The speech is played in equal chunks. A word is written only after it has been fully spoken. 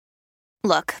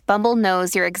Look, Bumble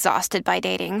knows you're exhausted by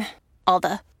dating. All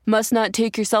the must not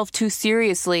take yourself too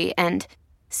seriously and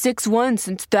 6'1"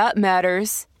 since that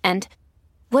matters. And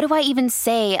what do I even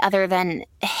say other than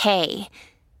hey?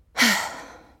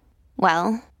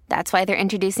 Well, that's why they're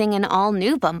introducing an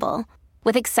all-new Bumble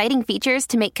with exciting features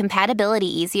to make compatibility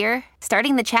easier,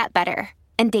 starting the chat better,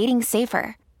 and dating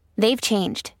safer. They've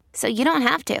changed, so you don't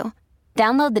have to.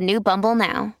 Download the new Bumble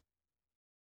now.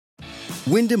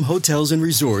 Wyndham Hotels and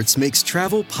Resorts makes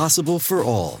travel possible for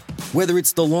all. Whether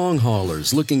it's the long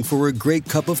haulers looking for a great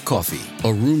cup of coffee,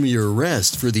 a roomier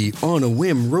rest for the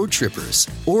on-a-whim road trippers,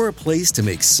 or a place to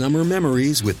make summer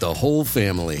memories with the whole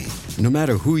family. No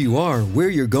matter who you are, where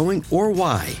you're going, or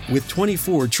why, with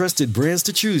 24 trusted brands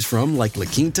to choose from like La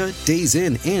Quinta, Days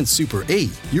Inn, and Super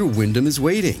 8, your Wyndham is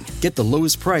waiting. Get the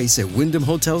lowest price at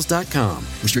WyndhamHotels.com.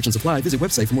 Restrictions apply. Visit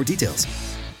website for more details.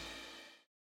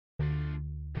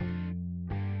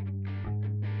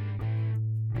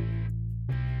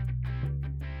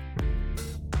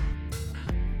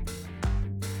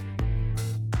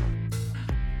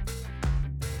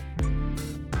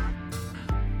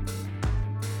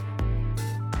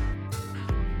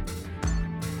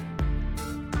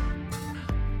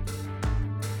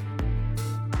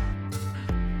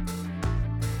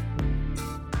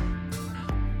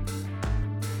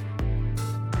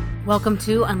 Welcome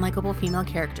to Unlikable Female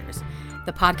Characters,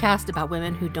 the podcast about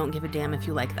women who don't give a damn if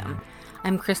you like them.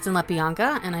 I'm Kristen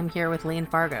LaBianca, and I'm here with Lane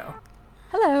Fargo.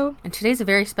 Hello. And today's a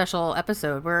very special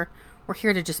episode. We're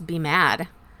here to just be mad.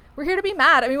 We're here to be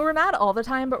mad. I mean, we're mad all the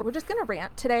time, but we're just going to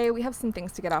rant today. We have some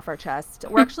things to get off our chest.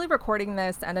 We're actually recording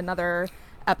this and another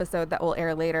episode that will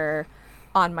air later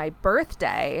on my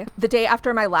birthday, the day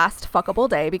after my last fuckable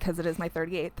day, because it is my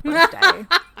 38th birthday.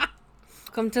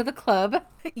 Welcome to the club.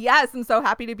 Yes, I'm so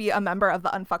happy to be a member of the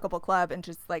Unfuckable Club and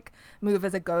just like move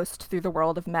as a ghost through the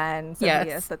world of men so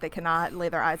hideous that they cannot lay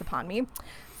their eyes upon me.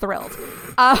 Thrilled.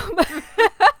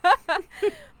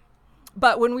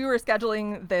 But when we were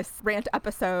scheduling this rant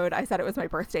episode, I said it was my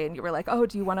birthday and you were like, oh,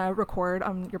 do you want to record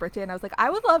on your birthday? And I was like, I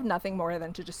would love nothing more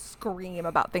than to just scream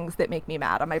about things that make me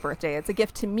mad on my birthday. It's a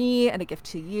gift to me and a gift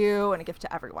to you and a gift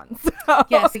to everyone. So,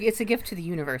 yes, it's a gift to the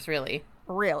universe, really.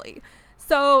 Really.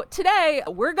 So today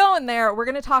we're going there. We're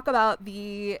going to talk about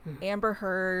the Amber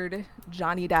Heard,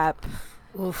 Johnny Depp,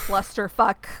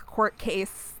 clusterfuck court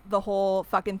case, the whole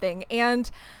fucking thing. And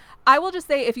I will just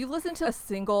say, if you listen to a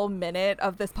single minute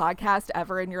of this podcast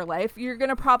ever in your life, you're going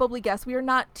to probably guess we are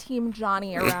not Team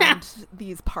Johnny around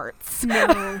these parts.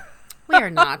 No, we are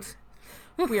not.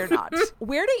 We are not.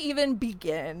 Where to even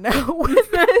begin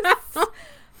with this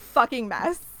fucking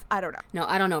mess? I don't know. No,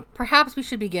 I don't know. Perhaps we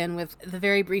should begin with the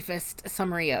very briefest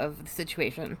summary of the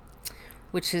situation,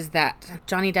 which is that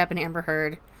Johnny Depp and Amber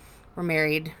Heard were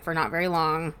married for not very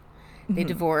long. They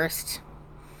divorced.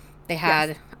 They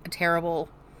had a terrible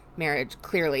marriage,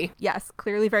 clearly. Yes,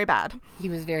 clearly very bad. He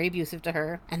was very abusive to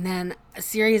her. And then a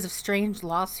series of strange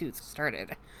lawsuits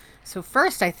started. So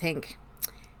first, I think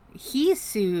he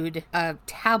sued a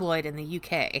tabloid in the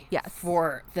UK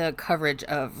for the coverage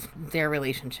of their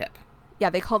relationship. Yeah,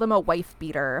 they called him a wife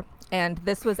beater. And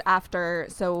this was after,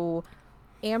 so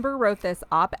Amber wrote this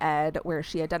op-ed where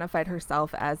she identified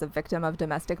herself as a victim of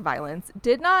domestic violence.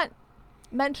 Did not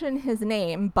mention his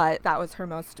name, but that was her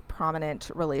most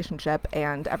prominent relationship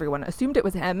and everyone assumed it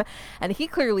was him. And he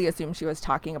clearly assumed she was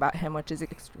talking about him, which is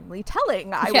extremely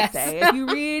telling, I would say. If you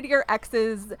read your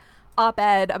ex's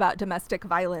op-ed about domestic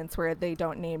violence where they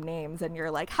don't name names and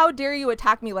you're like, how dare you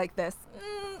attack me like this?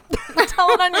 Tell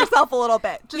it on yourself a little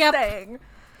bit. Just saying.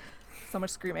 So much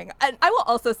screaming. And I will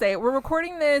also say, we're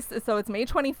recording this, so it's May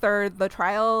 23rd.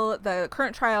 The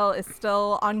current trial is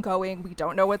still ongoing. We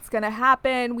don't know what's going to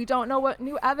happen. We don't know what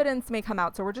new evidence may come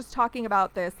out. So we're just talking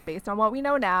about this based on what we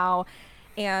know now.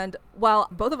 And while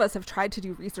both of us have tried to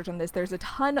do research on this, there's a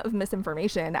ton of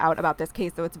misinformation out about this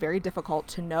case. So it's very difficult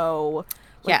to know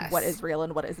what is real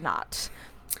and what is not.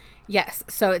 Yes.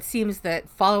 So it seems that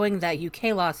following that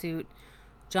UK lawsuit,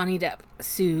 Johnny Depp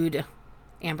sued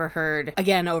Amber Heard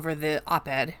again over the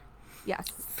op-ed. Yes.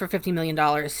 For $50 million.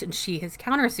 And she has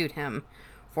countersued him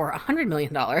for $100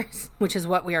 million, which is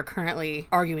what we are currently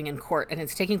arguing in court. And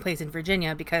it's taking place in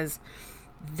Virginia because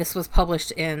this was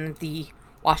published in the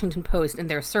Washington Post and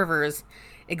their servers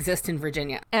exist in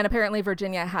Virginia. And apparently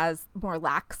Virginia has more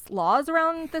lax laws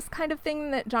around this kind of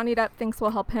thing that Johnny Depp thinks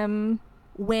will help him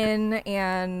win.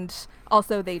 And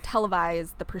also they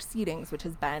televise the proceedings, which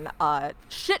has been a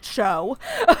shit show.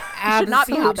 Should not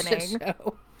be happening.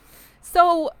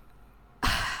 So,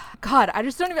 God, I'm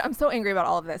so angry about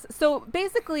all of this. So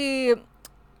basically,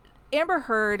 Amber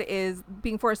Heard is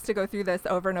being forced to go through this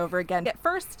over and over again. At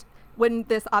first, when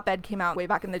this op-ed came out way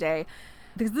back in the day,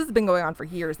 because this has been going on for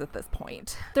years at this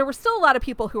point, there were still a lot of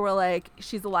people who were like,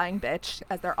 she's a lying bitch,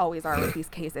 as there always are with these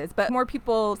cases, but more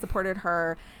people supported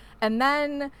her. And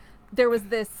then there was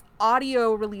this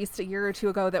audio released a year or two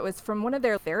ago that was from one of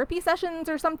their therapy sessions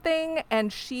or something,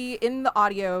 and in the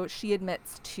audio, she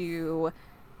admits to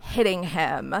hitting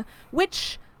him,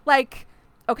 which, like,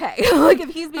 okay, like, if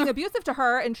he's being abusive to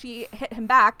her and she hit him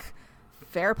back,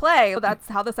 fair play. That's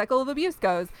how the cycle of abuse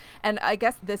goes. And I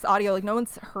guess this audio, like, no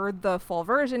one's heard the full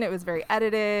version. It was very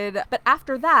edited. But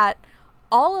after that,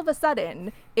 all of a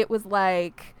sudden, it was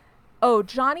like, oh,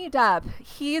 Johnny Depp,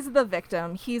 he's the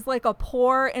victim. He's like a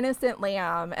poor innocent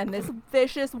lamb, and this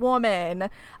vicious woman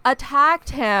attacked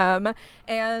him,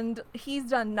 and he's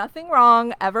done nothing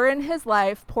wrong ever in his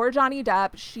life. Poor Johnny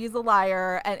Depp, she's a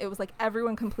liar. And it was like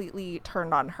everyone completely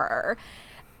turned on her.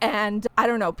 And I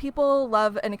don't know, people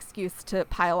love an excuse to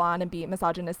pile on and be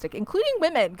misogynistic, including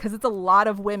women, because it's a lot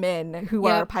of women who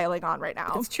are piling on right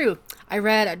now. It's true. I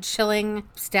read a chilling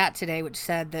stat today which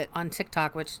said that on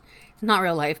TikTok, which is not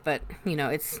real life, but, you know,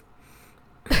 it's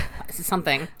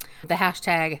something. The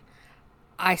hashtag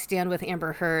I Stand With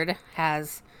Amber Heard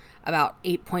has about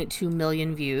 8.2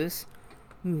 million views,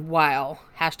 while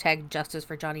hashtag Justice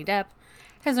for Johnny Depp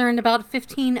has earned about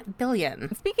 15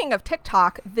 billion. Speaking of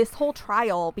TikTok, this whole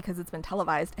trial, because it's been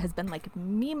televised, has been like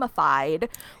meme-ified,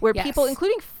 where people,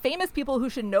 including famous people who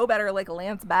should know better, like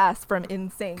Lance Bass from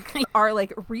NSYNC, are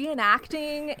like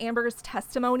reenacting Amber's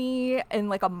testimony in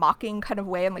like a mocking kind of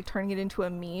way and like turning it into a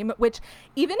meme, which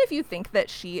even if you think that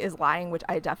she is lying, which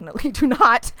I definitely do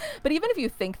not, but even if you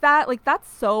think that, like,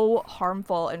 that's so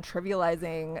harmful and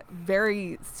trivializing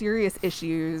very serious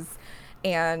issues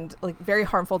and like very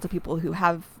harmful to people who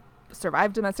have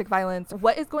survived domestic violence.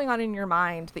 What is going on in your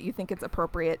mind that you think it's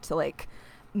appropriate to like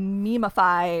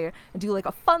memeify and do like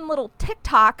a fun little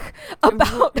TikTok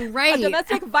about a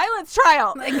domestic violence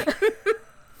trial?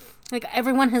 Like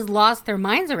everyone has lost their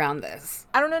minds around this.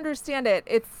 I don't understand it.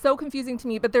 It's so confusing to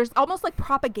me, but there's almost like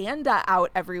propaganda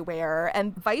out everywhere.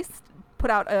 And Vice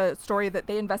put out a story that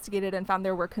they investigated and found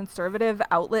there were conservative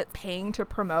outlets paying to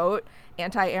promote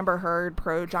anti-Amber Heard,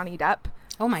 pro-Johnny Depp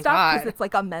stuff, God. because it's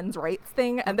like a men's rights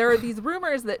thing. And there are these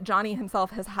rumors that Johnny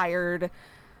himself has hired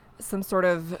some sort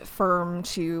of firm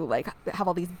to like have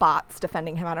all these bots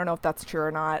defending him. I don't know if that's true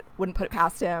or not. Wouldn't put it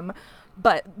past him.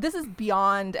 But this is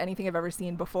beyond anything I've ever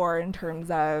seen before in terms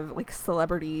of like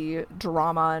celebrity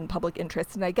drama and public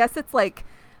interest. And I guess it's like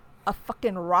a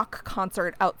fucking rock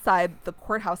concert outside the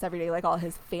courthouse every day, like all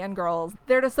his fangirls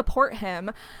there to support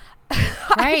him.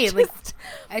 Right.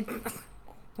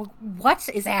 What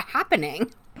is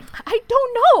happening? I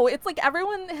don't know. It's like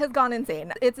everyone has gone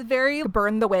insane. It's very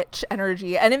burn the witch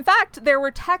energy. And in fact, there were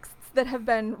texts that have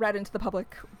been read into the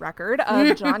public record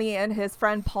of Johnny and his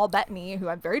friend Paul Bettany, who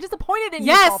I'm very disappointed in.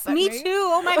 Yes, me too.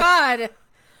 Oh my God.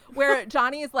 Where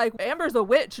Johnny is like, Amber's a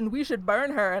witch and we should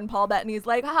burn her. And Paul Bettany's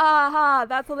like, ha ha,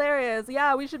 that's hilarious.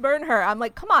 Yeah, we should burn her. I'm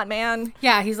like, come on, man.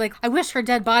 Yeah, he's like, I wish her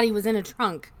dead body was in a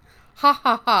trunk. Ha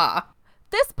ha ha.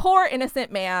 This poor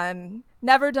innocent man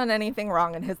never done anything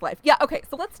wrong in his life. Yeah, okay,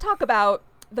 so let's talk about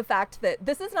the fact that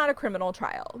this is not a criminal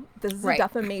trial. This is a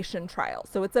defamation trial.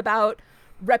 So it's about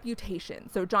reputation.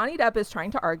 So Johnny Depp is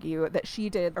trying to argue that she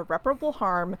did irreparable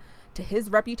harm to his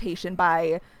reputation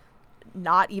by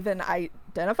not even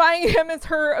identifying him as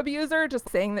her abuser, just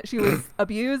saying that she was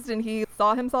abused and he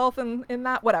saw himself in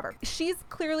that, whatever. She's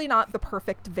clearly not the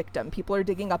perfect victim. People are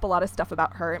digging up a lot of stuff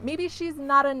about her. Maybe she's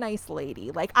not a nice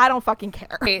lady. Like, I don't fucking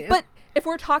care. Right. But if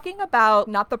we're talking about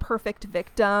not the perfect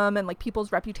victim and like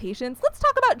people's reputations, let's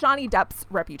talk about Johnny Depp's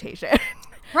reputation.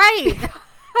 Right.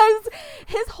 Because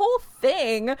his whole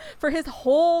thing for his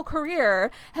whole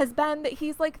career has been that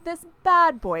he's like this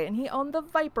bad boy and he owned the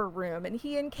Viper Room and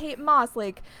he and Kate Moss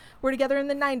like were together in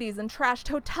the 90s and trashed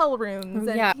hotel rooms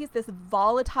and he's this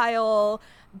volatile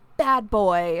bad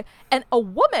boy. And a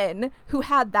woman who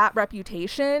had that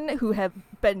reputation, who have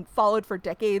been followed for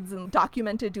decades and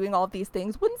documented doing all of these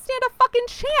things, wouldn't stand a fucking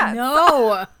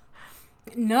chance.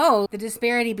 No. The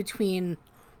disparity between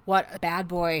what a bad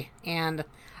boy and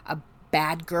a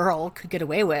bad girl could get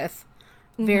away with,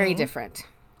 very different.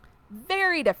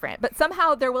 Very different. But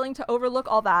somehow they're willing to overlook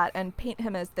all that and paint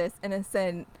him as this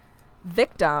innocent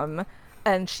victim,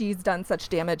 and she's done such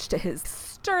damage to his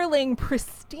sterling,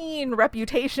 pristine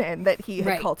reputation that he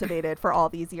had cultivated for all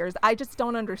these years. I just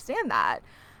don't understand that.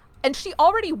 And she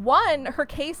already won her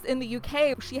case in the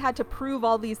UK. She had to prove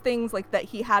all these things, like that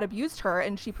he had abused her,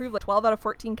 and she proved like 12 out of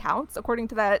 14 counts according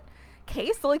to that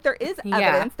case. So like there is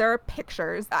evidence, there are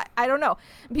pictures. I don't know.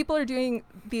 People are doing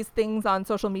these things on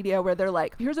social media where they're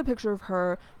like, here's a picture of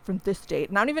her from this date.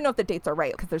 And I don't even know if the dates are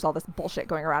right because there's all this bullshit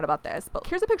going around about this. But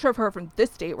here's a picture of her from this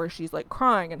date where she's like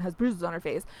crying and has bruises on her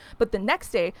face. But the next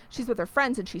day she's with her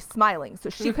friends and she's smiling. So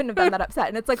she couldn't have been that upset.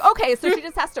 And it's like, okay, so she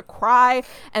just has to cry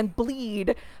and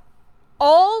bleed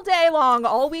all day long,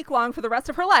 all week long for the rest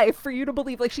of her life for you to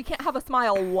believe like she can't have a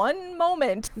smile one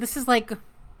moment. This is like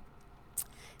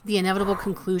the inevitable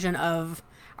conclusion of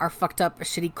our fucked up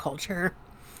shitty culture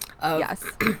of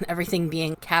everything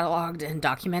being cataloged and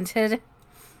documented.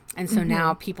 And so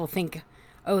now people think,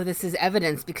 oh, this is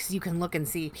evidence because you can look and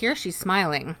see, here she's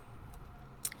smiling.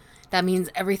 That means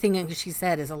everything she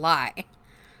said is a lie.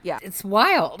 Yeah. It's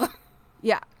wild.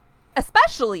 Yeah.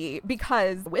 Especially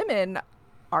because women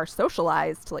are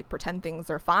socialized to like pretend things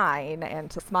are fine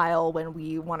and to smile when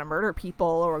we want to murder people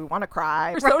or we want to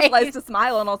cry. We're socialized to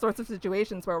smile in all sorts of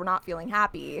situations where we're not feeling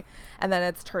happy, and then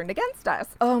it's turned against us.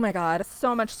 Oh my God,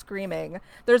 so much screaming.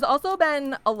 There's also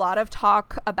been a lot of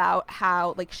talk about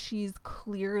how like she's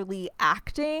clearly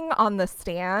acting on the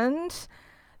stand.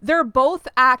 They're both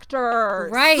actors.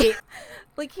 Right.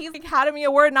 Like he's Academy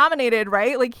Award nominated,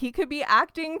 right? Like he could be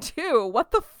acting too.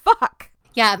 What the fuck?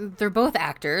 Yeah, they're both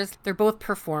actors. They're both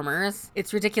performers.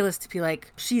 It's ridiculous to be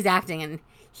like, she's acting and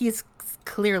he's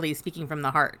clearly speaking from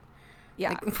the heart.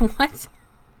 Yeah. Like, what?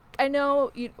 I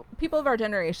know people of our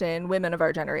generation, women of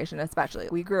our generation especially,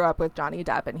 we grew up with Johnny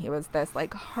Depp and he was this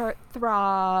like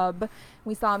heartthrob.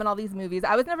 We saw him in all these movies.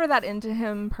 I was never that into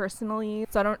him personally,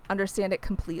 so I don't understand it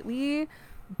completely.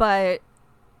 But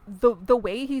the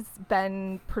way he's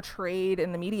been portrayed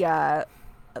in the media,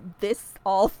 this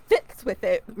all fits with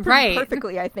it pretty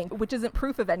perfectly, I think, which isn't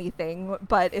proof of anything,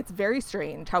 but it's very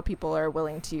strange how people are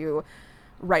willing to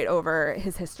write over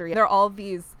his history. There are all of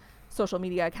these social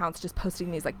media accounts just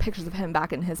posting these like pictures of him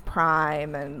back in his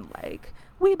prime and like,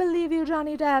 we believe you,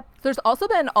 Johnny Depp. There's also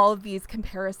been all of these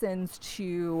comparisons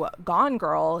to Gone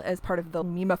Girl as part of the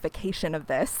memification of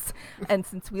this. And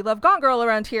since we love Gone Girl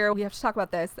around here, we have to talk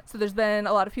about this. So there's been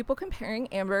a lot of people comparing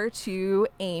Amber to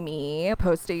Amy,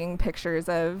 posting pictures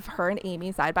of her and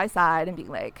Amy side by side and being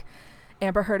like,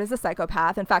 Amber Heard is a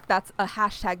psychopath. In fact, that's a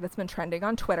hashtag that's been trending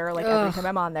on Twitter like every time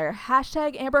I'm on there.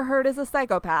 Hashtag Amber Heard is a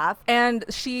psychopath. And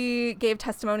she gave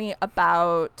testimony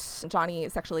about Johnny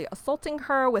sexually assaulting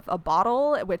her with a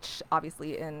bottle, which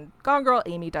obviously in Gone Girl,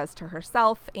 Amy does to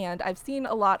herself. And I've seen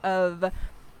a lot of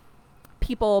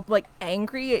people like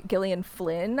angry at Gillian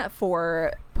Flynn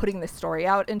for putting this story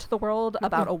out into the world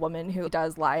about a woman who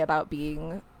does lie about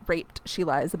being raped. She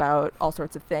lies about all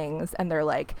sorts of things, and they're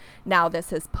like, now this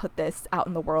has put this out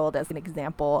in the world as an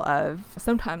example of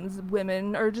sometimes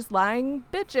women are just lying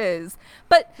bitches.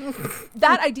 But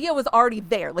that idea was already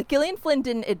there. Like Gillian Flynn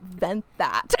didn't invent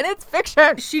that, and it's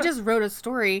fiction. She just wrote a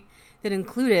story that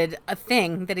included a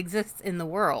thing that exists in the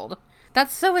world.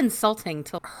 That's so insulting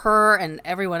to her and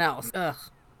everyone else. Ugh.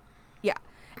 Yeah.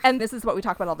 And this is what we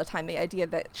talk about all the time, the idea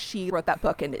that she wrote that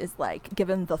book and is like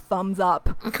given the thumbs up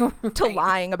to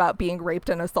lying about being raped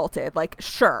and assaulted. Like,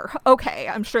 sure. Okay.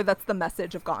 I'm sure that's the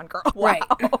message of Gone Girl. Wow.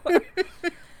 Right.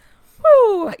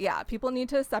 Woo. Yeah. People need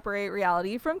to separate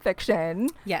reality from fiction.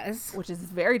 Yes. Which is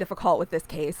very difficult with this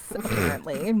case,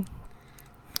 apparently.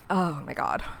 Oh my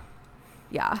God.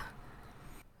 Yeah.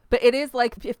 But it is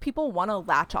like, if people want to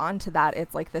latch on to that,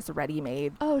 it's like this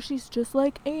ready-made, oh, she's just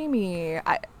like Amy.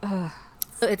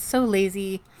 It's so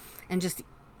lazy and just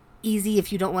easy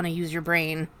if you don't want to use your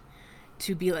brain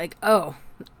to be like, oh,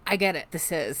 I get it.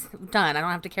 This is done. I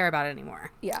don't have to care about it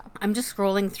anymore. Yeah. I'm just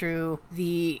scrolling through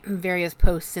the various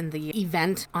posts in the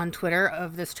event on Twitter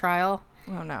of this trial.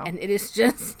 Oh, no. And it is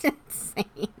just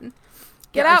insane.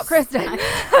 Get out, Kristen.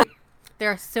 There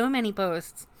are so many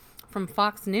posts from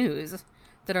Fox News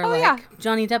that are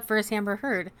Johnny Depp versus Amber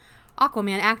Heard.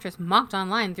 Aquaman actress mocked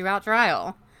online throughout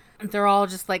trial. They're all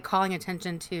just like calling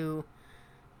attention to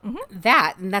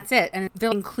that, and that's it. And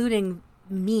they're including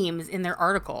memes in their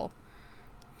article.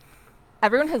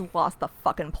 Everyone has lost the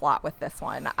fucking plot with this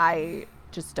one. I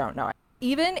just don't know.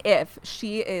 Even if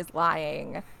she is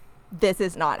lying, this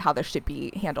is not how this should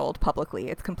be handled publicly.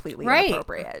 It's completely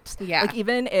inappropriate. Yeah. Like,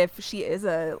 even if she is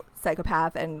a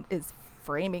psychopath and is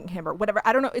framing him or whatever,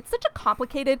 I don't know. It's such a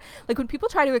complicated, like when people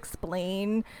try to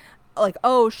explain like,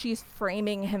 oh, she's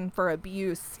framing him for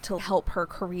abuse to help her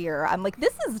career. I'm like,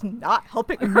 this is not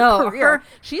helping her career.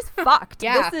 She's fucked.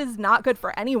 Yeah. This is not good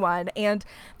for anyone. And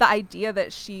the idea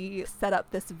that she set up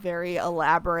this very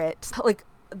elaborate, like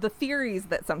the theories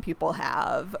that some people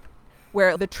have,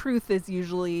 where the truth is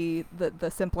usually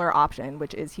the simpler option,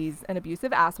 which is he's an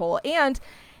abusive asshole. And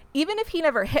even if he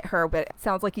never hit her, but it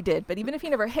sounds like he did, but even if he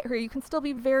never hit her, you can still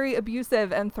be very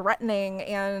abusive and threatening.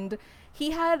 And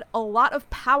he had a lot of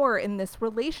power in this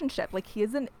relationship. Like, he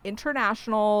is an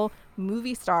international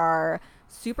movie star,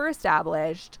 super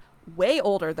established, way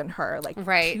older than her, like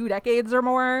 2 decades or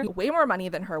more, way more money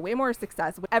than her, way more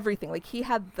success, everything. Like, he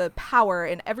had the power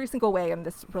in every single way in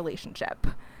this relationship.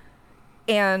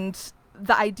 And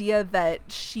the idea that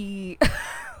she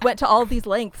went to all these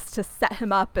lengths to set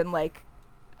him up and like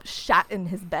shat in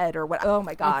his bed or what, oh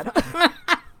my God.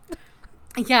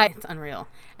 Yeah, it's unreal.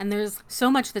 And there's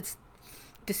so much that's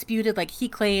disputed. Like, he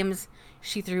claims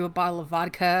she threw a bottle of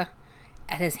vodka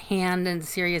at his hand and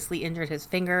seriously injured his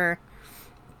finger.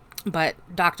 But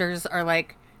doctors are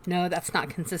like, no, that's not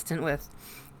consistent with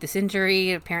this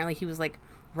injury. Apparently he was like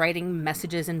writing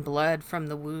messages in blood from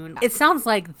the wound. It sounds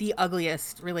like the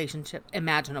ugliest relationship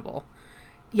imaginable.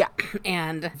 Yeah.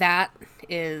 And that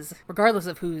is, regardless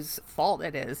of whose fault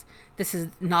it is, this is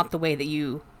not the way that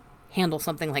you handle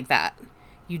something like that.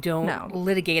 You don't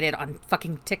litigate it on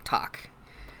fucking TikTok.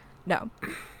 No.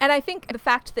 And I think the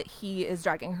fact that he is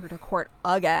dragging her to court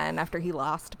again after he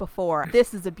lost before,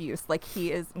 this is abuse. Like,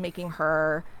 he is making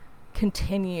her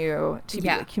continue to be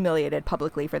like, humiliated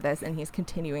publicly for this, and he's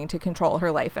continuing to control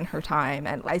her life and her time.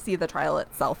 And I see the trial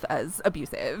itself as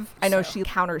abusive. I know she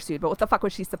countersued, but what the fuck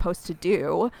was she supposed to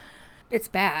do? It's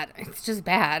bad. It's just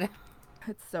bad.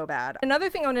 It's so bad.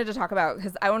 Another thing I wanted to talk about,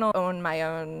 because I want to own my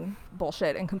own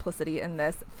bullshit and complicity in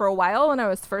this. For a while, when I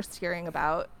was first hearing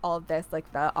about all of this,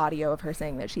 like the audio of her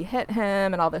saying that she hit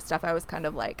him and all this stuff, I was kind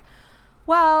of like,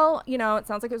 well, you know, it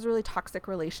sounds like it was a really toxic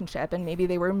relationship and maybe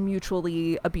they were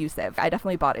mutually abusive. I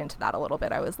definitely bought into that a little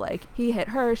bit. I was like, he hit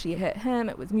her, she hit him,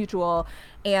 it was mutual.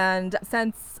 And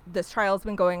since this trial's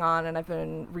been going on and I've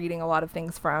been reading a lot of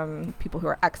things from people who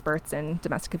are experts in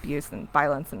domestic abuse and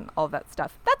violence and all of that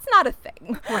stuff, that's not a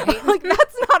thing. Right? Like,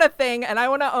 that's not a thing. And I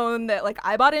want to own that, like,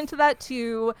 I bought into that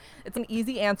too. It's an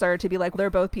easy answer to be like, they're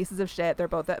both pieces of shit, they're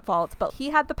both at fault, but he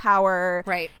had the power.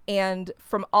 Right. And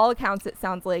from all accounts, it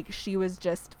sounds like she was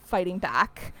just fighting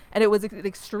back, and it was an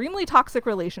extremely toxic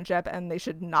relationship and they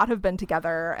should not have been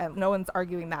together, and no one's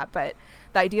arguing that, but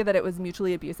the idea that it was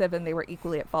mutually abusive and they were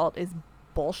equally at fault is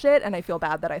bullshit, and I feel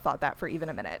bad that I thought that for even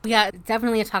a minute. Yeah,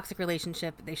 definitely a toxic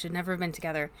relationship. They should never have been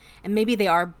together, and maybe they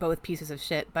are both pieces of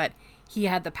shit, but he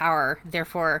had the power,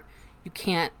 therefore you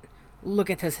can't look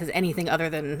at this as anything other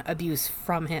than abuse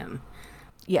from him.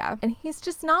 Yeah. And he's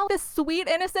just not this sweet,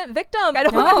 innocent victim. I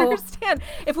don't understand.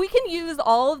 If we can use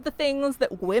all of the things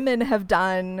that women have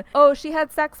done, oh, she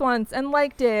had sex once and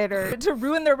liked it, or to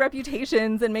ruin their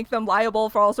reputations and make them liable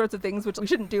for all sorts of things, which we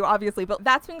shouldn't do, obviously, but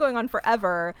that's been going on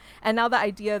forever. And now the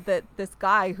idea that this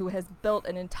guy who has built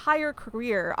an entire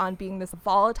career on being this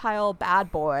volatile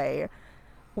bad boy,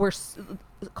 we're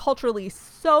culturally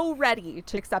so ready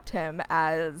to accept him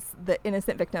as the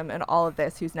innocent victim in all of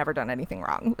this who's never done anything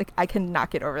wrong. Like, I cannot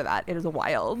get over that. It is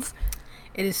wild.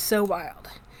 It is so wild.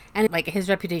 And, like, his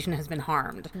reputation has been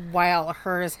harmed while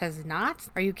hers has not.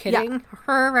 Are you kidding? Yeah.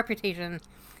 Her reputation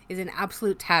is in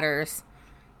absolute tatters.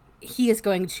 He is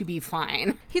going to be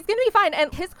fine. He's going to be fine.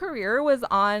 And his career was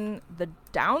on the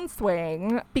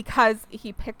downswing because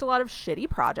he picked a lot of shitty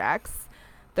projects.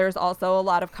 There's also a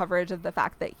lot of coverage of the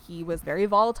fact that he was very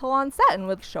volatile on set and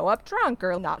would show up drunk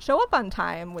or not show up on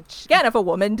time, which, again, if a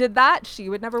woman did that, she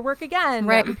would never work again.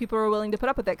 Right. People were willing to put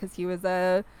up with it because he was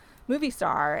a movie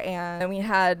star. And we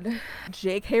had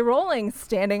J.K. Rowling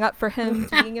standing up for him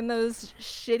being in those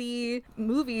shitty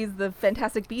movies, the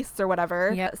Fantastic Beasts or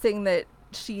whatever, saying that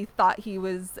she thought he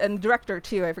was, and director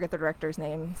too, I forget the director's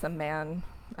name, some man.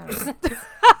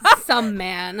 Some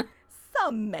man.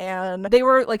 Some man. They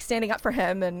were like standing up for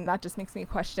him, and that just makes me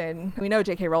question. We know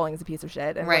J.K. Rowling is a piece of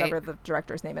shit, and whatever the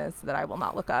director's name is that I will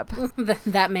not look up.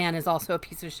 That man is also a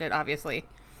piece of shit, obviously.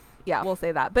 Yeah, we'll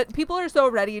say that. But people are so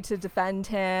ready to defend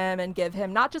him and give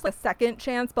him not just a second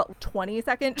chance, but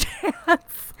 20-second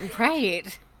chance.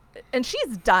 Right. And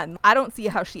she's done. I don't see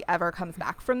how she ever comes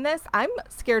back from this. I'm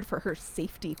scared for her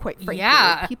safety, quite frankly.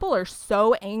 Yeah. People are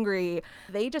so angry.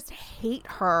 They just hate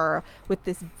her with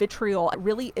this vitriol. It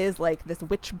really is like this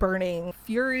witch-burning,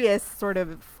 furious, sort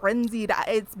of frenzied.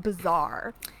 It's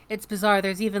bizarre. It's bizarre.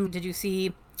 There's even, did you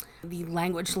see the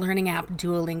language learning app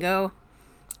Duolingo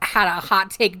had a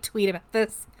hot take tweet about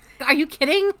this? Are you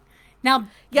kidding? Now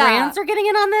brands are getting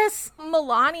in on this?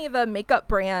 Milani, the makeup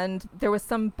brand, there was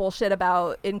some bullshit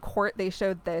about, in court, they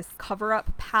showed this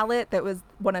cover-up palette that was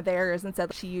one of theirs and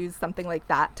said she used something like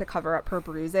that to cover up her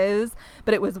bruises,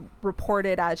 but it was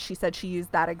reported as she said she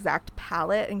used that exact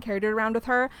palette and carried it around with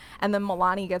her. And then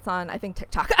Milani gets on, I think,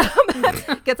 TikTok,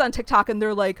 gets on TikTok, and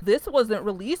they're like, this wasn't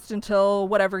released until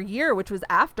whatever year, which was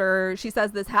after she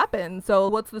says this happened. So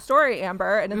what's the story,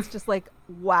 Amber? And it's just like,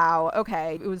 wow,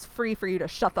 okay, it was free for you to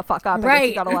shut the fuck up. I guess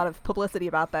you got a lot of publicity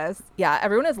about this. Yeah,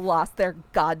 everyone has lost their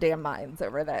goddamn minds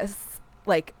over this.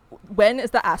 Like, when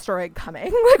is the asteroid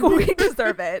coming? Like, we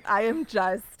deserve it. I am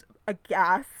just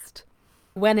aghast.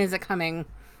 When is it coming?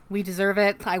 We deserve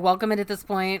it. I welcome it at this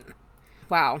point.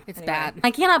 Wow, it's bad.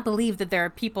 I cannot believe that there are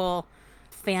people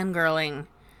fangirling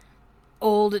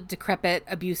old, decrepit,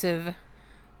 abusive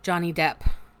Johnny Depp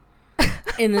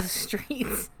in the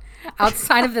streets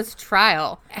outside of this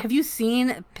trial. Have you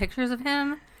seen pictures of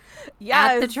him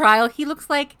at the trial? He looks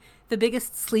like the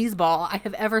biggest sleazeball I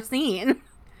have ever seen.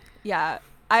 Yeah,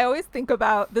 I always think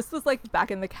about, this was like back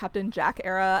in the Captain Jack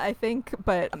era, I think,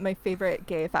 but my favorite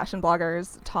gay fashion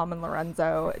bloggers, Tom and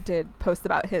Lorenzo, did post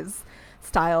about his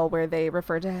style where they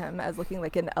refer to him as looking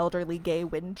like an elderly gay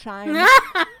wind chime.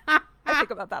 I think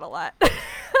about that a lot.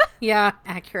 Yeah,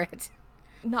 accurate.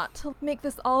 Not to make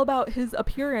this all about his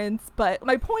appearance, but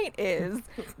my point is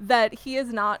that he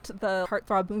is not the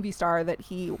heartthrob movie star that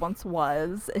he once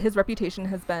was. His reputation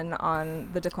has been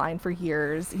on the decline for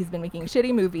years. He's been making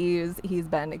shitty movies. He's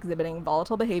been exhibiting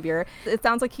volatile behavior. It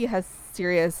sounds like he has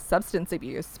serious substance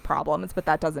abuse problems, but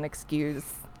that doesn't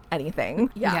excuse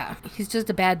anything. Yeah. He's just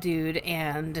a bad dude,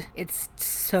 and it's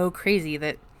so crazy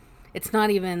that it's not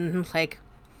even like,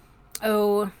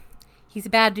 oh, he's a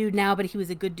bad dude now, but he was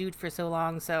a good dude for so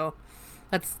long, so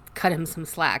let's cut him some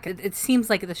slack. It seems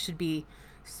like this should be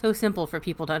so simple for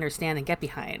people to understand and get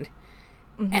behind.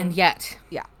 Mm-hmm. And yet.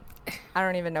 Yeah. I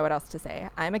don't even know what else to say.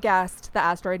 I'm aghast. The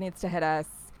asteroid needs to hit us.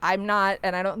 I'm not,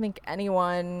 and I don't think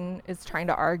anyone is trying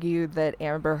to argue that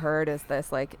Amber Heard is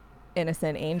this, like,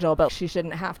 innocent angel, but she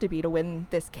shouldn't have to be to win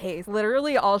this case.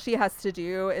 Literally, all she has to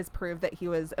do is prove that he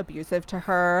was abusive to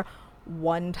her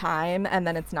one time, and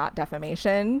then it's not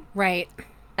defamation. Right.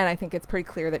 And I think it's pretty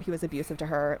clear that he was abusive to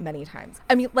her many times.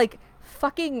 I mean, like,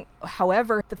 fucking,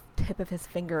 however the tip of his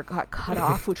finger got cut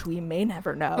off, which we may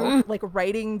never know, like,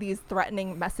 writing these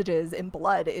threatening messages in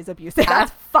blood is abusive.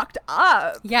 That's fucked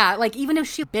up. Yeah, like, even if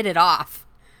she bit it off,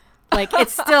 like,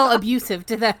 it's still abusive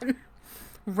to then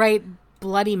write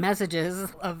bloody messages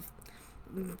of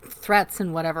threats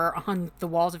and whatever on the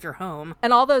walls of your home.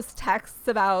 And all those texts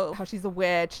about how she's a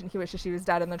witch and he wishes she was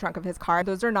dead in the trunk of his car,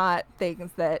 those are not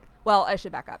things that, well, I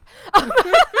should back up.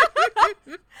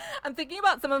 I'm thinking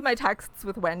about some of my texts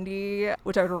with Wendy,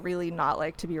 which I would really not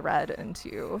like to be read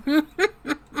into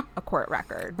a court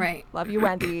record. Right. Love you,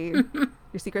 Wendy.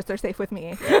 Your secrets are safe with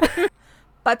me.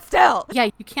 But still. Yeah,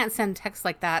 you can't send texts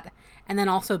like that and then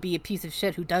also be a piece of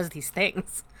shit who does these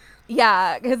things.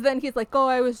 Yeah, because then he's like, oh,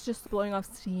 I was just blowing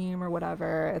off steam or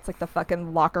whatever. It's like the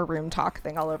fucking locker room talk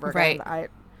thing all over again. Right.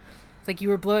 It's like you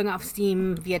were blowing off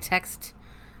steam via text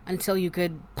until you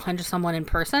could punch someone in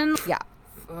person. Yeah.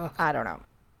 Ugh. I don't know.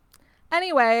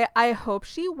 Anyway, I hope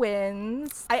she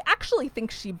wins. I actually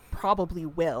think she probably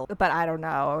will, but I don't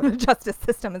know. The justice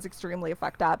system is extremely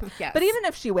fucked up. Yes. But even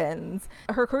if she wins,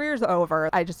 her career's over.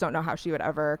 I just don't know how she would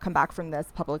ever come back from this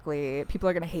publicly. People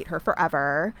are going to hate her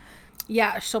forever.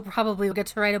 Yeah, she'll probably get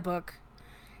to write a book,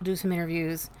 do some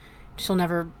interviews. She'll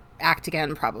never act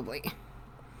again, probably.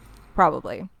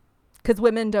 Probably. Because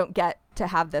women don't get to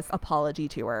have this apology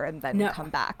tour and then come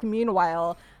back.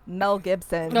 Meanwhile, Mel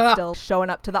Gibson still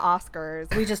showing up to the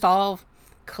Oscars. We just all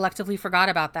collectively forgot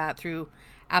about that through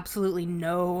absolutely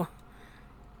no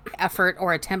effort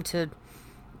or attempt to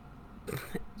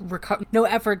no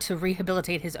effort to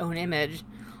rehabilitate his own image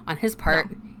on his part.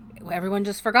 No. Everyone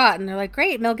just forgot, and they're like,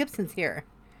 great, Mel Gibson's here.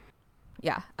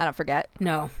 Yeah, I don't forget.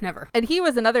 No, never. And he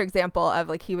was another example of,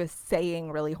 like, he was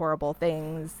saying really horrible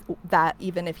things that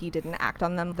even if he didn't act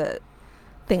on them, the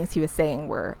things he was saying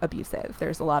were abusive.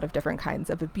 There's a lot of different kinds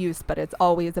of abuse, but it's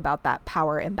always about that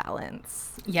power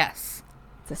imbalance. Yes.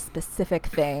 It's a specific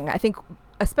thing. I think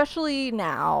especially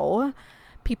now,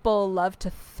 people love to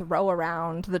throw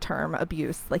around the term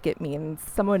abuse like it means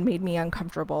someone made me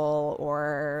uncomfortable,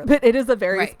 but it is a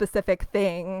very specific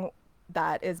thing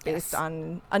that is based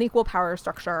on unequal power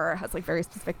structure, has like very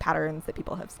specific patterns that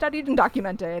people have studied and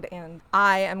documented. And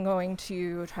I am going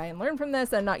to try and learn from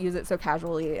this and not use it so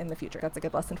casually in the future. That's a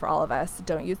good lesson for all of us.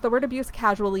 Don't use the word abuse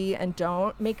casually, and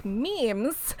don't make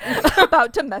memes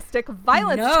about domestic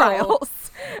violence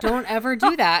trials. Don't ever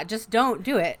do that. Just don't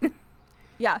do it.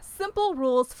 Yeah, simple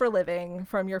rules for living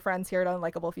from your friends here at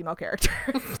Unlikable Female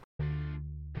Characters.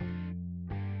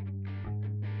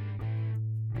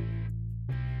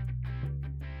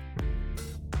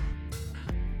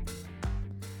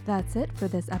 That's it for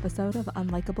this episode of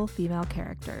Unlikable Female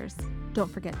Characters.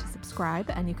 Don't forget to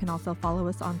subscribe, and you can also follow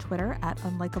us on Twitter at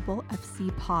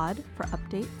UnlikableFCPod for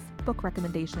updates, book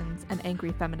recommendations, and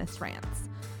angry feminist rants.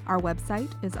 Our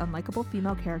website is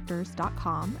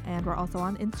unlikablefemalecharacters.com, and we're also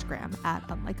on Instagram at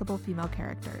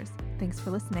UnlikableFemaleCharacters. Thanks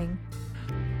for listening.